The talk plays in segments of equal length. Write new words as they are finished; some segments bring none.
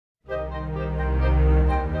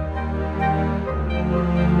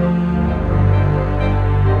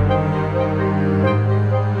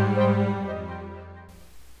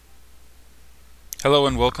Hello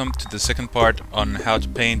and welcome to the second part on how to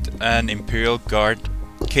paint an Imperial Guard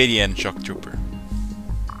Cadian shock trooper.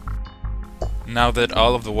 Now that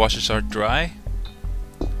all of the washes are dry,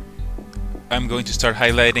 I'm going to start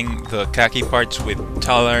highlighting the khaki parts with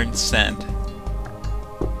Tallarn sand.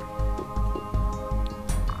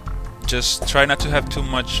 Just try not to have too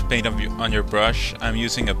much paint on your brush. I'm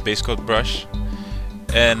using a base coat brush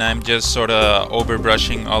and I'm just sort of over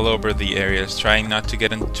brushing all over the areas, trying not to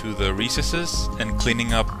get into the recesses and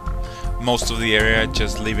cleaning up most of the area,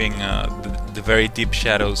 just leaving the very deep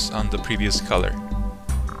shadows on the previous color.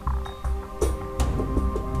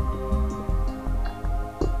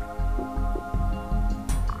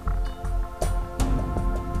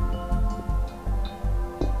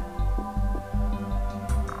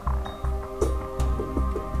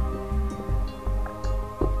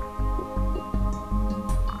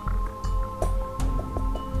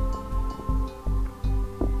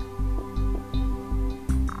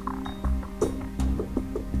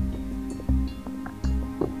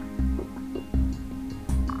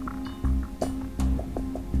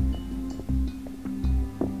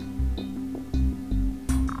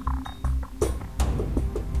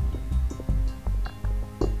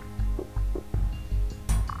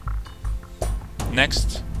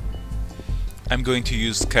 Next, I'm going to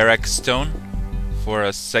use Karak stone for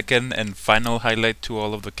a second and final highlight to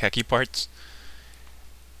all of the khaki parts.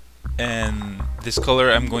 And this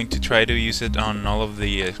color, I'm going to try to use it on all of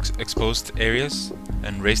the exposed areas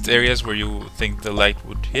and raised areas where you think the light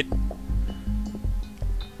would hit.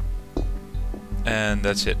 And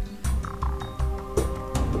that's it.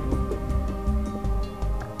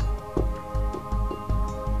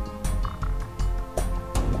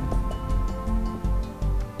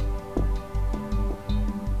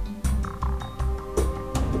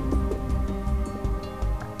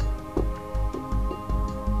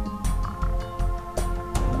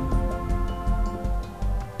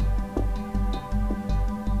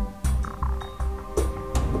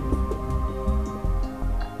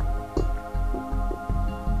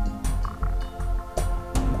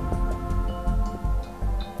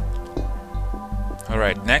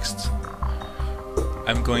 Alright, next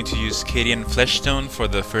I'm going to use Cadian Fleshtone for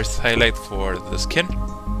the first highlight for the skin,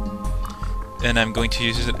 and I'm going to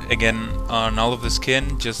use it again on all of the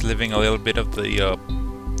skin, just leaving a little bit of the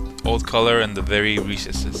old color and the very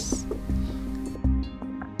recesses.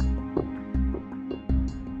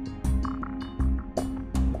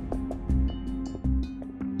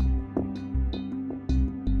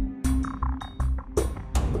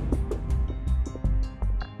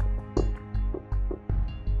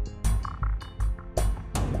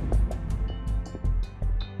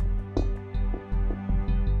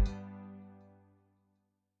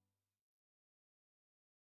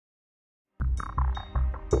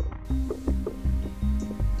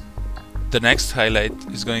 The next highlight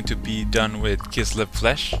is going to be done with Kislev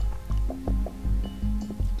flesh,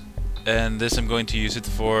 and this I'm going to use it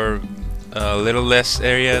for a little less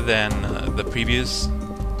area than the previous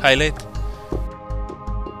highlight,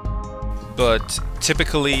 but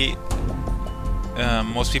typically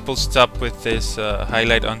most people stop with this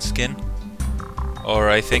highlight on skin, or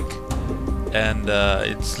I think, and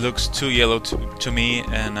it looks too yellow to me,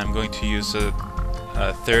 and I'm going to use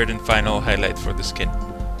a third and final highlight for the skin.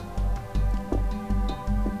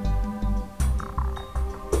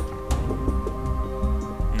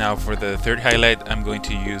 Now for the third highlight, I'm going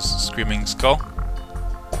to use Screaming Skull,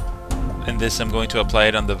 and this I'm going to apply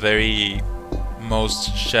it on the very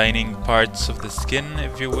most shining parts of the skin,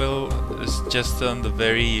 if you will. It's just on the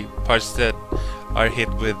very parts that are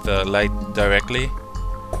hit with light directly.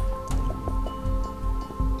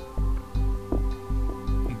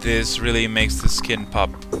 This really makes the skin pop.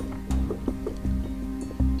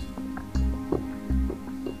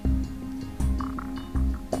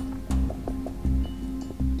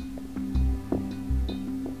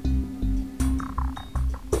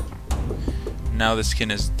 Now the skin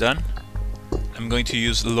is done. I'm going to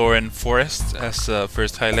use Loren Forest as a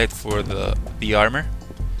first highlight for the armor,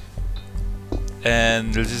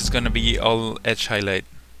 and this is going to be all edge highlight.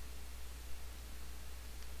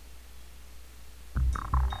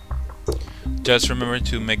 Just remember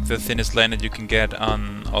to make the thinnest line that you can get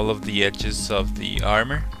on all of the edges of the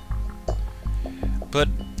armor, but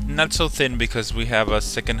not so thin, because we have a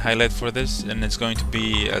second highlight for this, and it's going to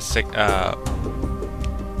be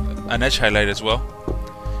an edge highlight as well,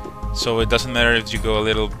 so it doesn't matter if you go a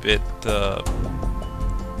little bit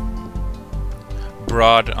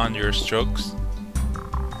broad on your strokes.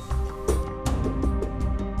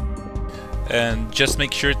 And just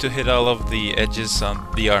make sure to hit all of the edges on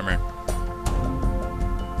the armor.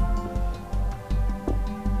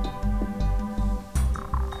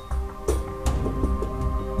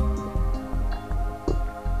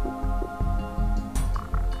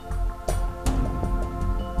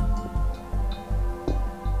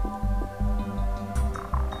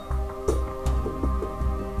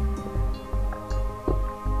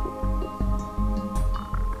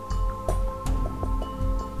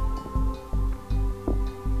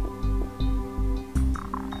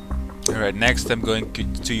 Alright, next I'm going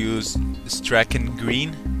to use Straken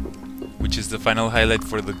green, which is the final highlight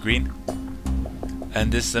for the green.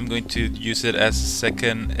 And this I'm going to use it as a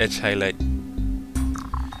second edge highlight.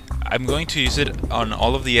 I'm going to use it on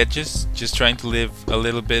all of the edges, just trying to leave a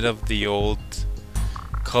little bit of the old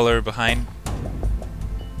color behind.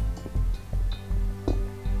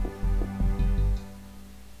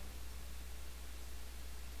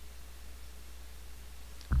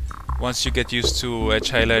 Once you get used to edge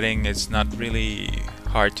highlighting, it's not really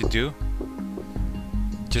hard to do.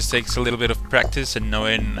 Just takes a little bit of practice and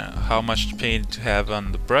knowing how much paint to have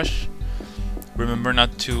on the brush. Remember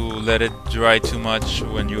not to let it dry too much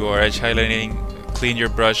when you are edge highlighting. Clean your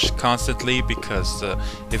brush constantly, because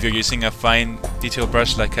if you're using a fine detail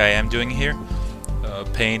brush like I am doing here,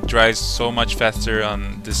 paint dries so much faster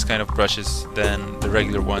on this kind of brushes than the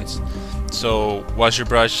regular ones. So wash your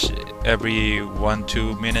brush every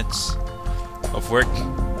 1-2 minutes of work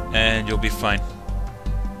and you'll be fine.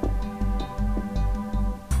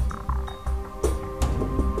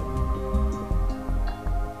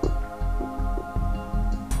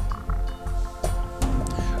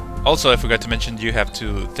 Also, I forgot to mention, you have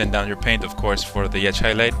to thin down your paint, of course, for the edge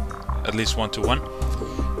highlight, at least 1-to-1.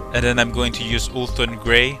 And then I'm going to use Ulthuan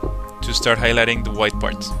gray to start highlighting the white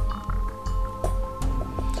parts.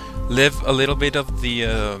 Leave a little bit of the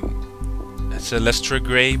Celestra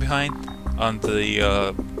gray behind on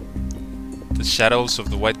the shadows of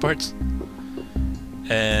the white parts,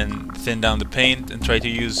 and thin down the paint, and try to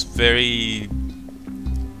use very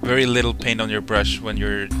little paint on your brush when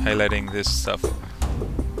you're highlighting this stuff,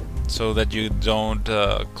 so that you don't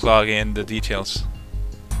clog in the details.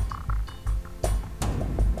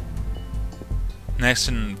 Next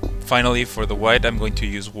and finally, for the white, I'm going to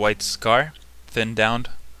use white scar, thin down,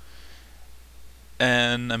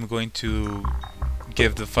 and I'm going to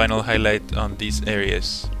give the final highlight on these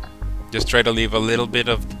areas. Just try to leave a little bit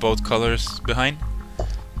of both colors behind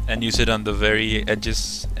and use it on the very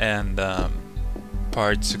edges and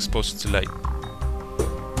parts exposed to light.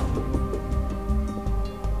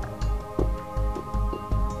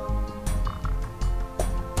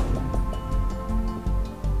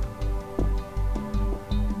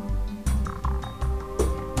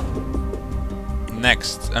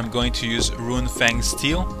 Next, I'm going to use Runefang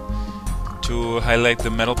steel to highlight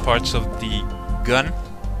the metal parts of the gun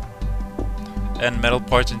and metal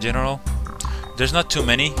parts in general. There's not too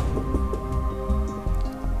many.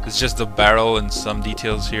 It's just the barrel and some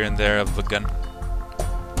details here and there of the gun.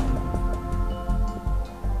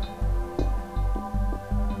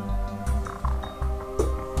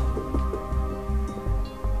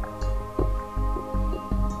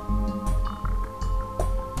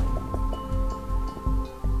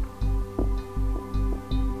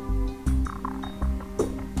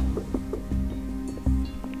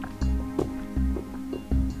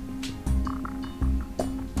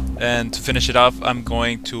 And to finish it off, I'm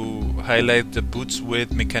going to highlight the boots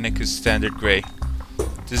with Mechanicus standard gray.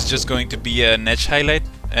 This is just going to be an edge highlight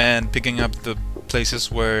and picking up the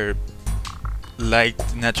places where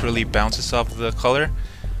light naturally bounces off the color.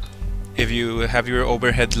 If you have your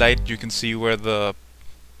overhead light, you can see where the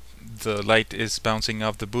light is bouncing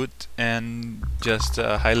off the boot, and just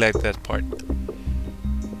highlight that part.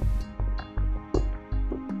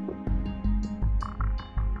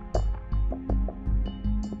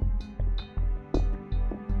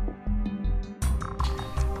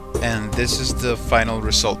 And this is the final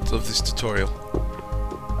result of this tutorial.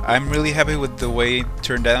 I'm really happy with the way it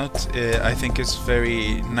turned out. I think it's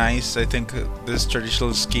very nice. I think this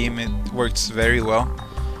traditional scheme, it works very well.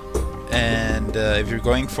 And if you're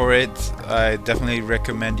going for it, I definitely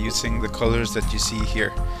recommend using the colors that you see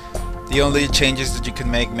here. The only changes that you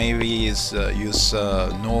can make maybe is use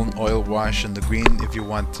Nuln oil wash in the green if you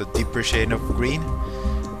want a deeper shade of green.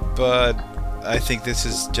 But I think this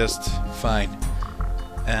is just fine.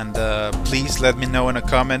 And please let me know in a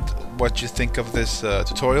comment what you think of this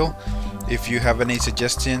tutorial. If you have any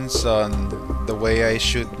suggestions on the way I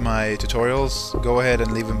shoot my tutorials, go ahead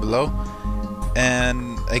and leave them below.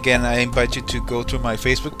 And again, I invite you to go to my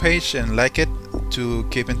Facebook page and like it to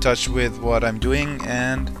keep in touch with what I'm doing,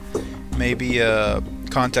 and maybe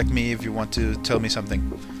contact me if you want to tell me something.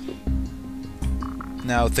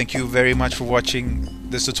 Now, thank you very much for watching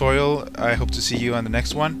this tutorial. I hope to see you on the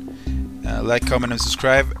next one. Like, comment and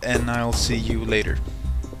subscribe, and I'll see you later.